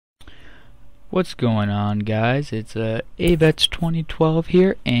What's going on, guys? It's Avets 2012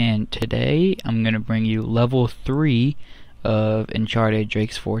 here, and today I'm gonna bring you level 3 of Uncharted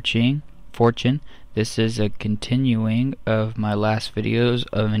Drake's Fortune. This is a continuing of my last videos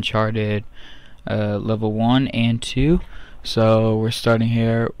of Uncharted level 1 and 2. So we're starting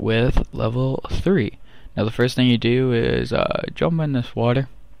here with level 3. Now the first thing you do is jump in this water,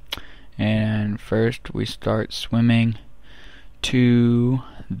 and first we start swimming to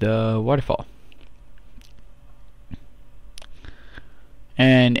the waterfall.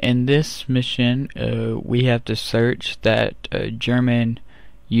 And in this mission, we have to search that German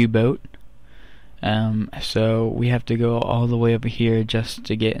U-boat. So we have to go all the way over here just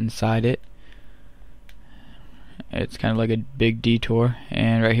to get inside it. It's kind of like a big detour.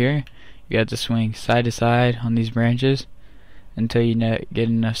 And right here, you have to swing side to side on these branches until you get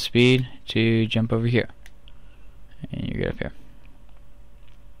enough speed to jump over here. And you get up here.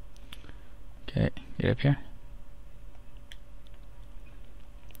 Okay, get up here.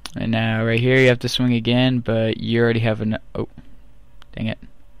 And now right here you have to swing again, but you already have enough. Oh, dang it.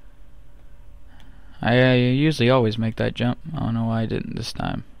 I usually always make that jump. I don't know why I didn't this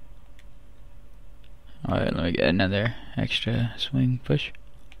time. Alright, let me get another extra swing push.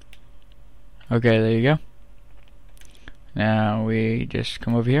 Okay, there you go. Now we just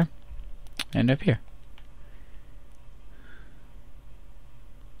come over here and up here.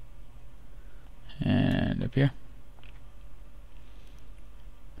 And up here.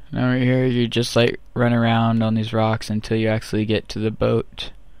 Now right here you just like run around on these rocks until you actually get to the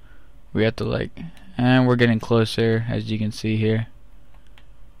boat. We have to and we're getting closer, as you can see here.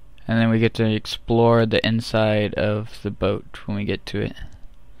 And then we get to explore the inside of the boat when we get to it.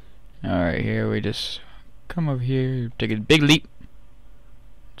 Alright, here we just come over here, take a big leap.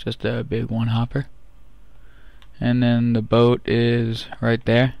 Just a big one hopper. And then the boat is right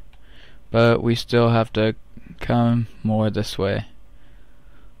there. But we still have to come more this way.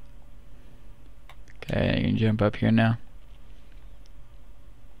 Okay, you can jump up here now.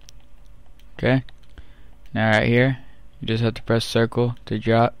 Okay. Now right here, you just have to press circle to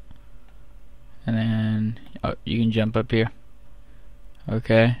drop. And then you can jump up here.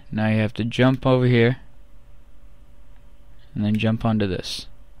 Okay, now you have to jump over here. And then jump onto this.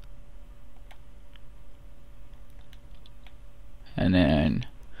 And then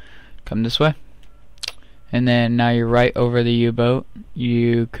come this way. And then now you're right over the U-boat.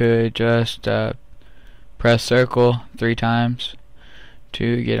 You could just press circle 3 times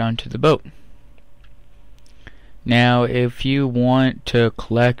to get onto the boat. Now if you want to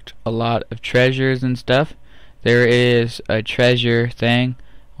collect a lot of treasures and stuff, there is a treasure thing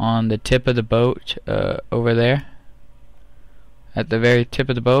on the tip of the boat over there. At the very tip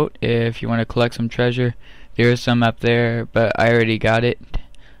of the boat, if you want to collect some treasure, there is some up there, but I already got it,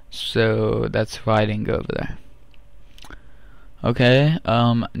 so that's why I didn't go over there. Okay,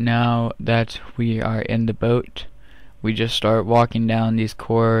 now that we are in the boat, we just start walking down these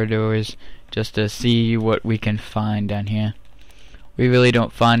corridors just to see what we can find down here. We really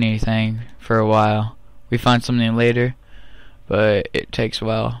don't find anything for a while. We find something later, but it takes a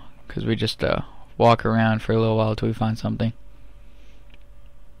while because we just walk around for a little while till we find something.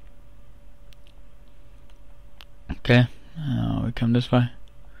 Okay, we come this way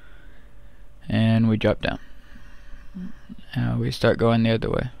and we drop down. Now we start going the other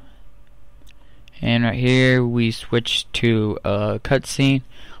way. And right here we switch to a cutscene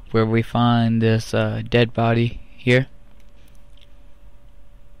where we find this dead body here.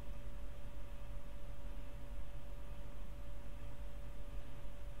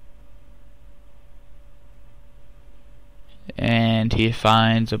 And he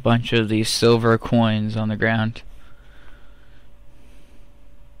finds a bunch of these silver coins on the ground.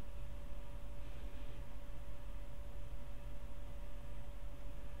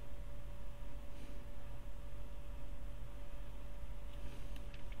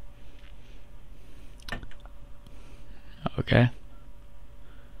 Okay.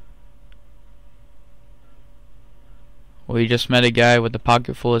 We just met a guy with a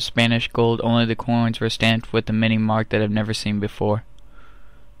pocket full of Spanish gold. Only the coins were stamped with a mini mark that I've never seen before.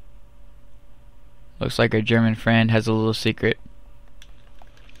 Looks like our German friend has a little secret.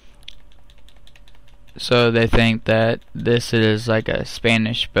 So they think that this is like a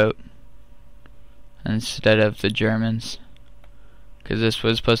Spanish boat instead of the Germans. Because this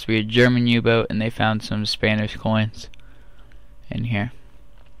was supposed to be a German U-boat and they found some Spanish coins in here.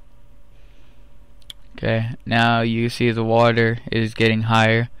 Okay, now you see the water is getting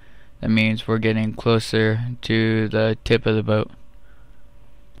higher. That means we're getting closer to the tip of the boat.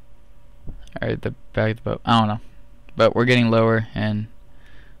 Or the back of the boat. I don't know. But we're getting lower and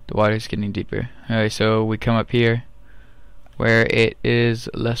The water's getting deeper. Alright, so we come up here where it is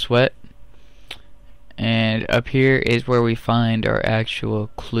less wet, and up here is where we find our actual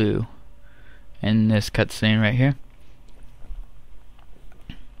clue in this cutscene right here.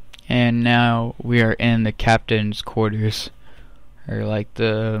 And now we are in the captain's quarters, or like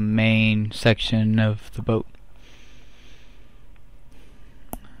the main section of the boat.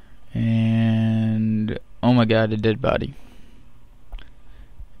 And oh my god, a dead body.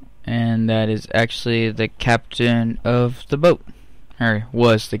 And that is actually the captain of the boat, or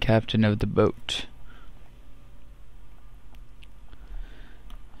was the captain of the boat.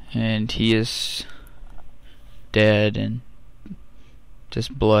 And he is dead and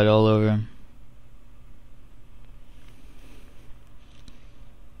just blood all over him.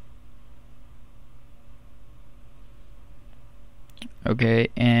 Okay,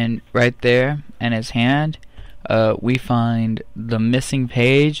 and right there in his hand, we find the missing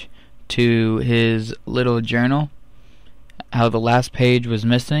page to his little journal. How the last page was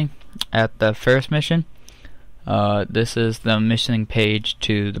missing at the first mission. This is the missing page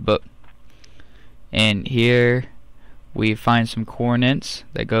to the book. And here we find some coordinates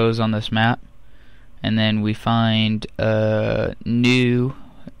that goes on this map, and then we find a new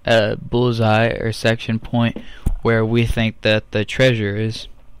bullseye or section point where we think that the treasure is.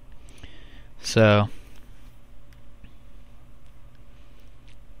 So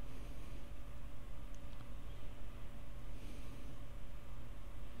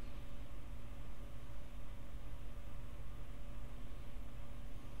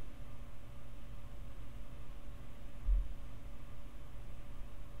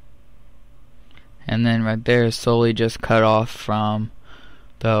and then right there is solely just cut off from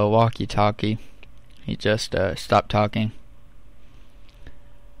the walkie-talkie. He just stopped talking.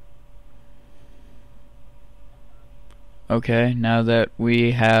 Okay, now that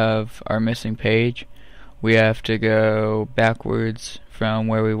we have our missing page, we have to go backwards from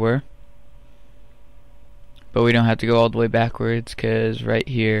where we were. But we don't have to go all the way backwards, because right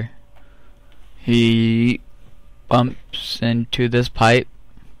here he bumps into this pipe,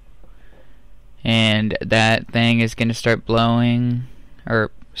 and that thing is going to start blowing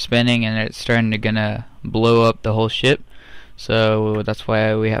or spinning, and it's starting to gonna blow up the whole ship. So that's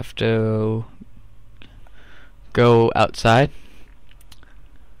why we have to go outside.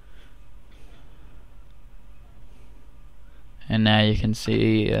 And now you can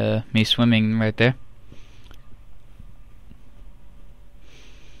see me swimming right there.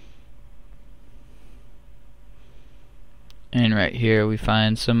 And right here we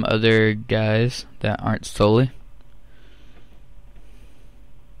find some other guys that aren't Sully.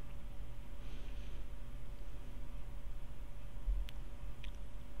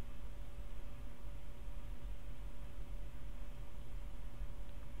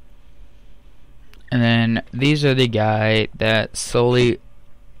 And then these are the guy that Sully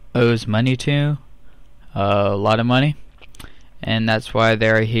owes money to, a lot of money, and that's why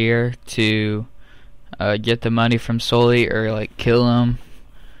they're here to get the money from Sully, or like kill him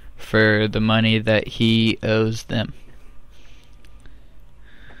for the money that he owes them.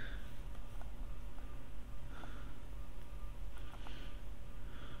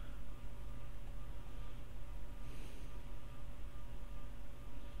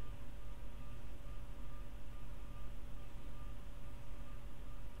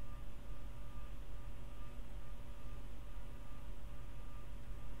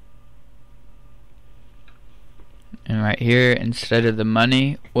 And right here, instead of the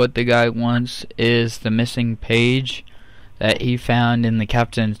money, what the guy wants is the missing page that he found in the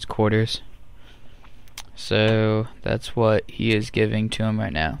captain's quarters. So that's what he is giving to him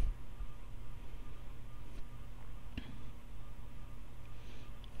right now.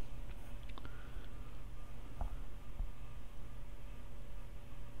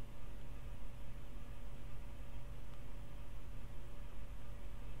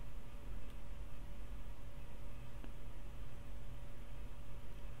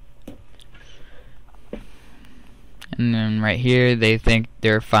 And then right here they think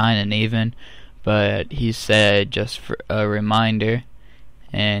they're fine and even, but he said just for a reminder,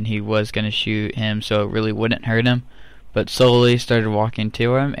 and he was gonna shoot him so it really wouldn't hurt him, but Sully started walking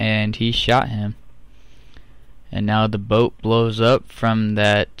to him and he shot him. And now the boat blows up from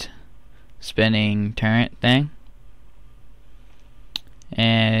that spinning turret thing,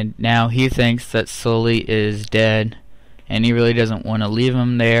 and now he thinks that Sully is dead, and he really doesn't want to leave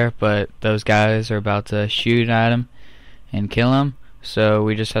him there, but those guys are about to shoot at him and kill him, so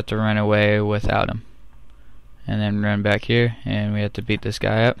we just have to run away without him, and then run back here, and we have to beat this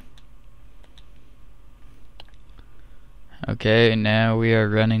guy up. Okay, now we are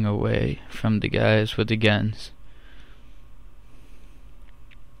running away from the guys with the guns.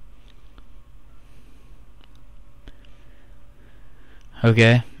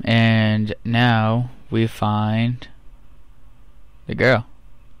 Okay, and now we find the girl.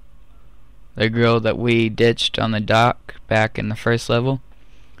 The girl that we ditched on the dock back in the first level.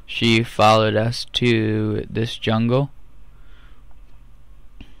 She followed us to this jungle.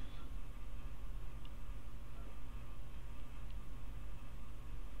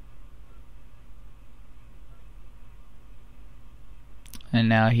 And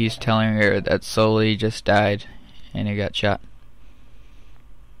now he's telling her that Sully just died and he got shot.